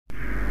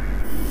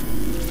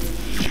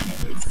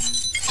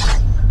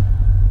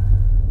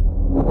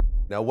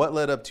Now, what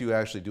led up to you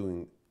actually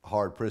doing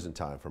hard prison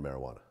time for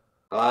marijuana?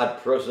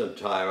 Odd prison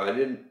time. I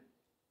didn't.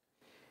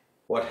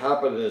 What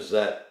happened is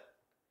that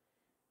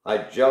I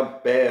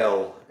jumped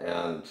bail,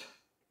 and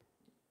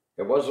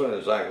it wasn't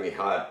exactly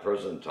hard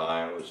prison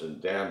time. It was in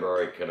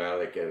Danbury,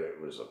 Connecticut.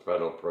 It was a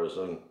federal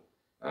prison,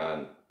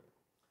 and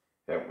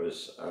it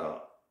was,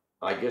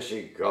 I guess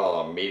you could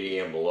call a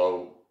medium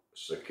low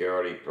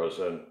security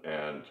prison,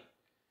 and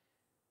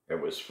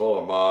it was full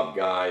of mob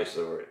guys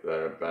that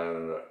had been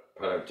in the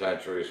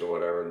penitentiaries or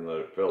whatever, and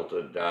they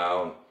filtered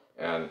down.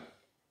 And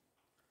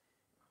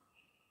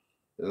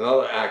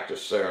another act of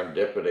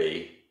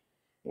serendipity,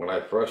 when I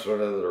first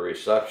went into the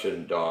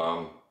reception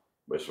dorm,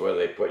 was where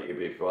they put you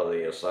before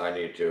they assign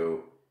you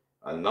to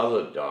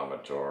another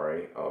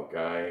dormitory,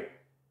 okay,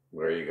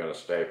 where you're going to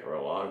stay for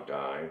a long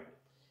time.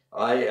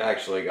 I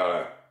actually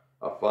got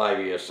a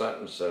 5-year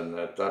sentence, and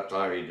at that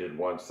time you did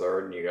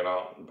 1/3 and you got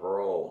out on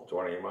parole,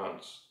 20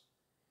 months.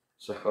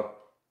 So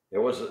it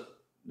was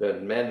the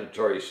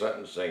mandatory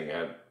sentencing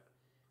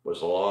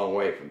was a long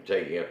way from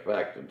taking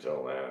effect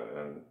until then.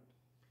 And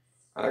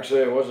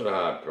actually, it wasn't a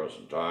hard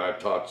prison time. I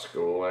taught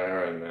school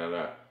there,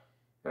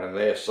 and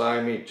they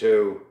assigned me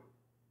to,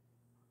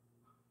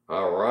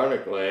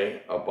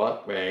 ironically, a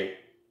bunkmate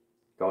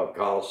called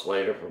Carlos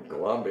Slater from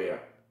Colombia.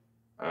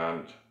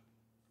 And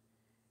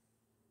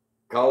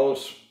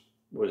Carlos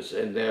was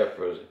in there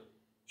for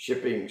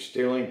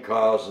stealing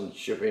cars and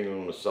shipping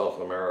them to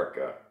South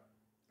America.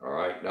 All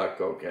right, not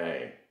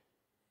cocaine.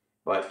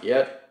 But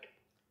yet,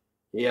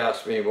 he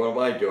asked me, what am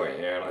I doing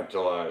here? And I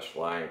told him I was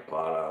flying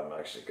pot out of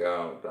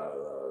Mexico, da, da,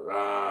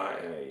 da,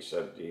 da. And he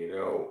said, do you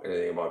know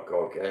anything about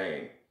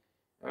cocaine?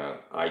 And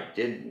I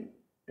didn't.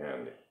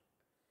 And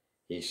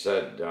he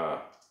said,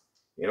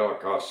 you know,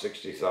 it costs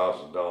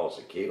 $60,000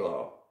 a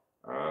kilo.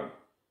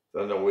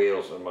 Then the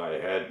wheels in my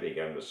head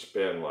began to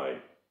spin like,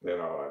 you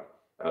know,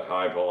 at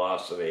high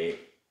velocity.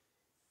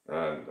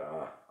 And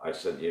I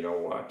said, you know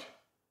what?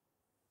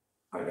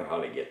 I know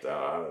how to get that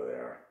out of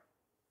there.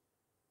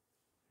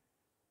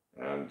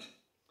 And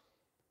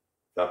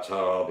that's how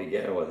it all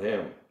began with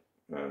him.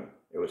 And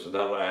it was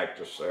another act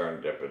of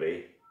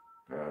serendipity.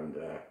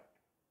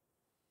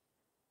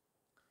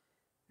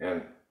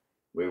 And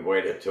we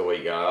waited till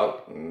we got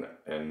out,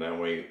 and then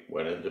we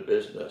went into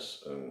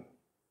business. And,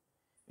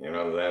 you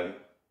know, then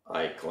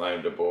I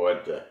climbed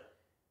aboard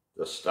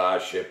the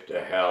starship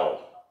to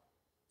hell.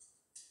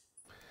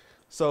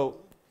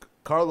 So,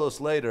 Carlos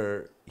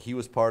Slater, he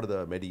was part of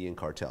the Medellin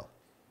cartel.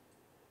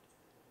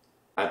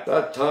 At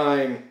that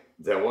time,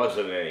 there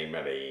wasn't any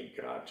Medellin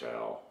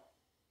cartel.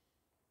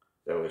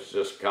 There was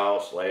just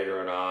Carlos Slater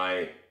and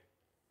I,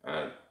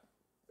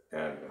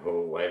 and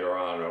who later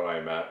on, who I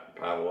met,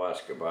 Pablo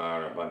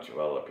Escobar and a bunch of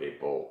other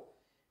people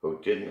who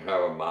didn't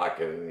have a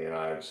market in the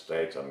United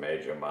States, a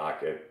major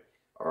market,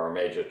 or a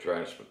major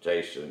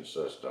transportation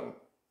system.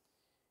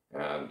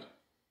 And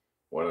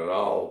when it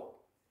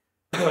all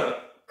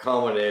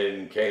culminated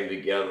and came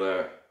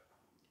together,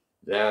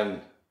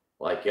 then,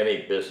 like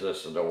any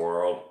business in the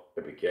world,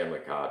 it became a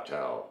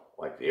cartel,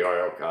 like the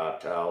oil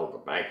cartel, the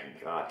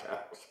banking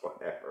cartels,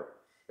 whatever.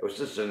 It was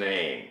just a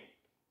name,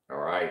 all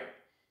right?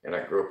 And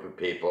a group of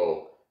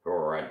people who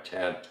were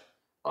intent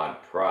on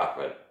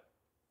profit,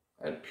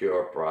 and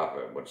pure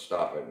profit, would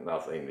stop at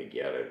nothing to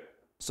get it.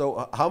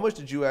 So how much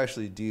did you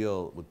actually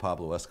deal with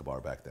Pablo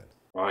Escobar back then?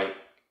 I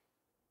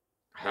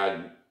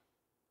had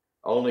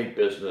only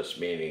business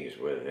meetings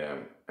with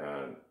him,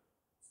 and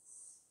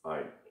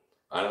I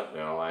don't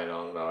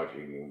know if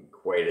you can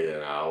equate it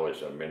in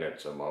hours or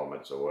minutes or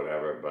moments or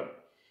whatever,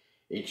 but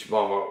each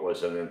moment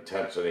was an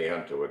intensity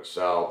unto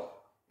itself,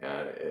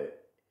 and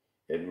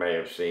it may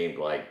have seemed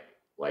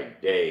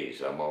like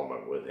days a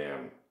moment with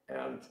him.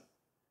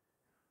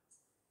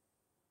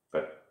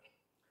 But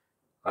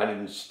I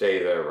didn't stay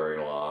there very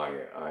long.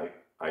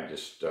 I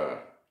just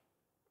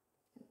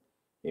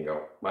you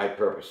know, my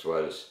purpose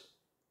was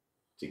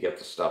to get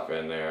the stuff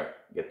in there,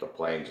 get the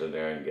planes in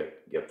there, and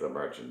get the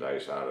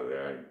merchandise out of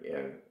there,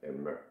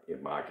 and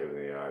market in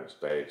the United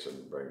States,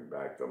 and bring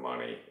back the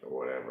money or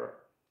whatever.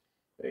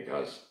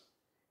 Because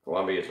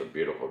Colombia is a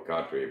beautiful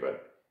country,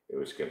 but it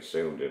was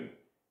consumed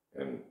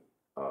in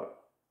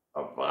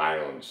a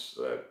violence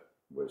that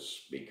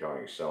was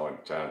becoming so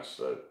intense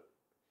that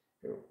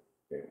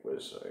it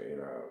was, you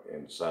know,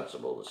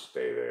 insensible to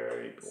stay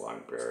there any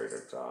one period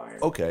of time.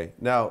 Okay,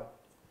 now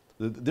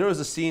there was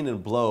a scene in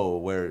Blow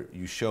where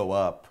you show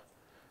up.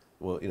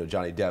 Well, you know,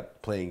 Johnny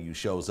Depp playing you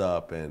shows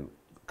up, and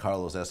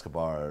Carlos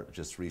Escobar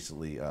just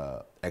recently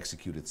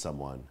executed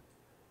someone,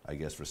 I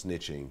guess, for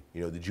snitching.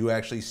 You know, did you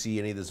actually see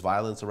any of this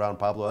violence around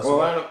Pablo Escobar?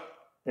 Well,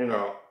 you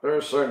know, there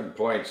are certain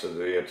points of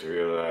the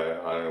interview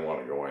that I didn't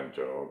want to go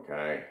into,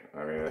 okay?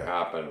 I mean, it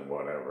happened,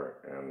 whatever,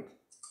 and,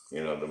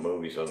 you know, the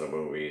movies are the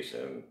movies,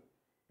 and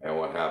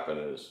what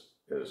happened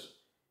is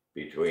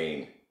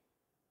between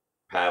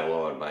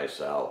Pablo and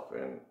myself,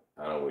 and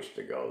I don't wish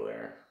to go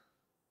there.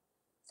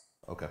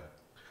 Okay.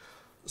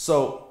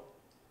 So,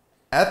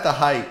 at the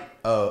height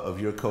of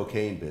your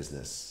cocaine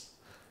business,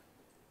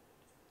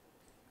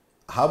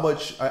 how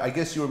much, I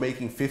guess you were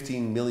making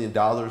 $15 million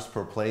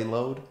per plane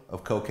load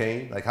of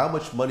cocaine. Like, how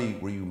much money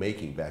were you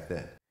making back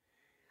then?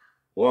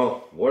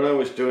 Well, what I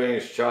was doing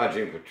is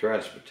charging for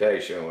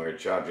transportation. We were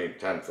charging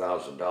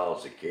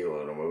 $10,000 a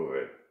kilo to move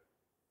it.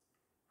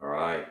 All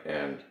right,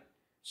 and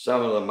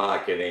some of the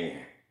marketing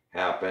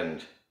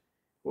happened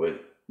with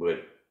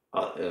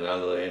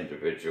another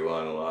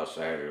individual in Los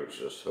Angeles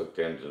just hooked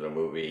into the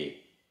movie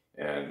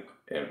and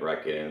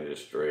record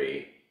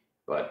industry.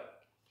 But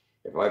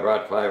if I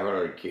brought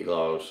 500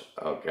 kilos,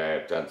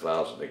 okay,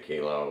 10,000 a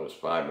kilo, it was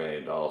 $5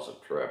 million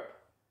a trip.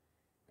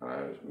 And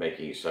I was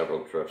making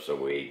several trips a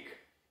week,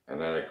 and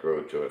then it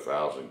grew to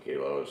 1,000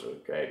 kilos,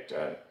 okay,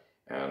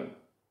 and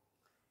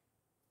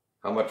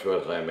how much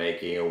was I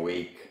making a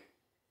week?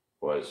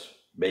 Was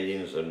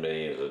millions and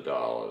millions of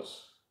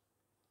dollars,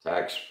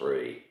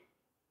 tax-free.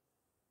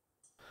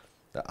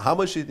 How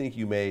much do you think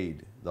you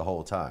made the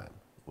whole time?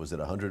 Was it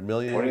 100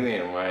 million? What do you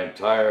mean? My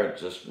entire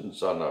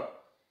existence on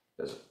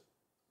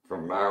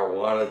from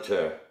marijuana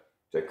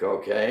to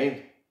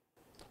cocaine?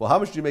 Well, how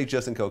much did you make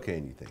just in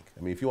cocaine, you think?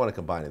 I mean, if you want to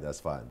combine it,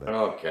 that's fine. But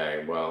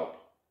okay, well,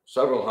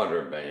 several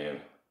hundred million.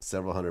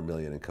 Several hundred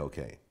million in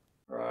cocaine.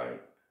 Right.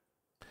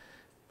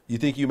 You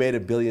think you made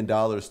 $1 billion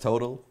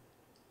total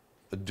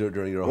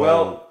during your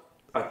whole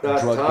at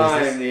that drug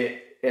time, business?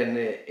 in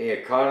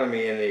the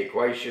economy and the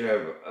equation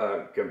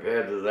of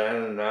compared to then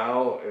and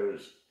now, it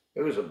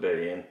was $1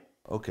 billion.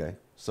 Okay,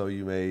 so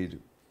you made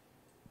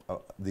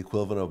the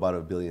equivalent of about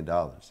 $1 billion.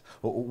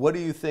 What do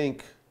you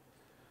think?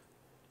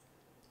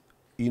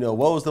 What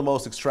was the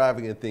most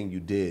extravagant thing you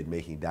did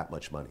making that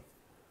much money?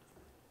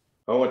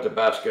 I went to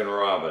Baskin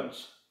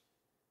Robbins.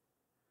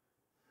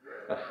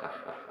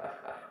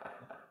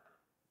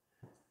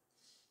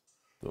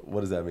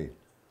 What does that mean?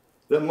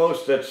 The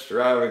most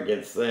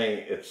extravagant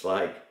thing, it's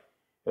like,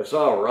 it's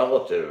all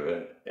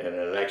relative and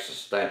an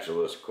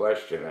existentialist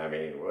question. I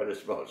mean, what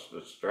is most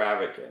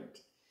extravagant?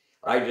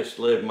 I just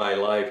lived my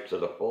life to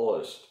the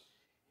fullest,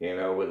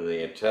 with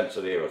the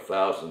intensity of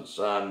 1,000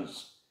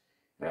 suns,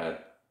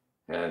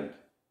 and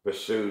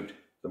pursued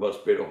the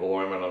most beautiful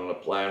women on the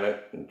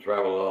planet and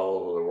traveled all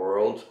over the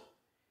world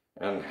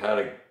and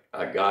had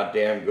a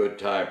goddamn good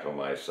time for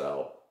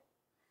myself.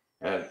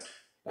 And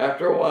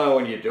after a while,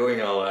 when you're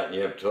doing all that and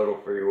you have total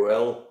free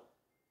will,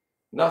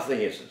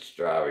 nothing is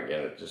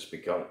extravagant. It just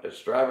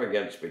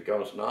extravagance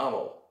becomes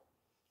normal.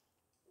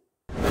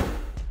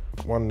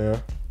 One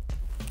there.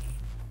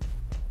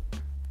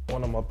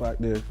 One on my back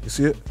there. You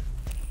see it?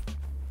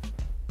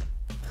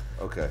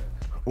 Okay.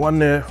 One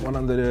there, one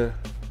under there,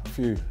 a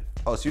few.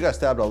 Oh, so you got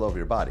stabbed all over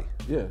your body?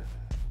 Yeah.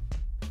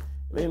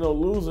 There ain't no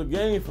lose or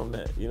gain from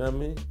that, you know what I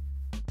mean?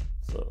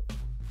 So,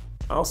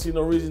 I don't see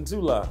no reason to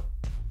lie.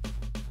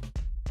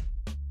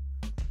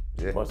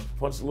 Yeah.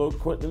 Punch little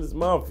Quentin in his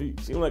mouth. He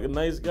seemed like a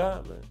nice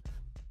guy, man.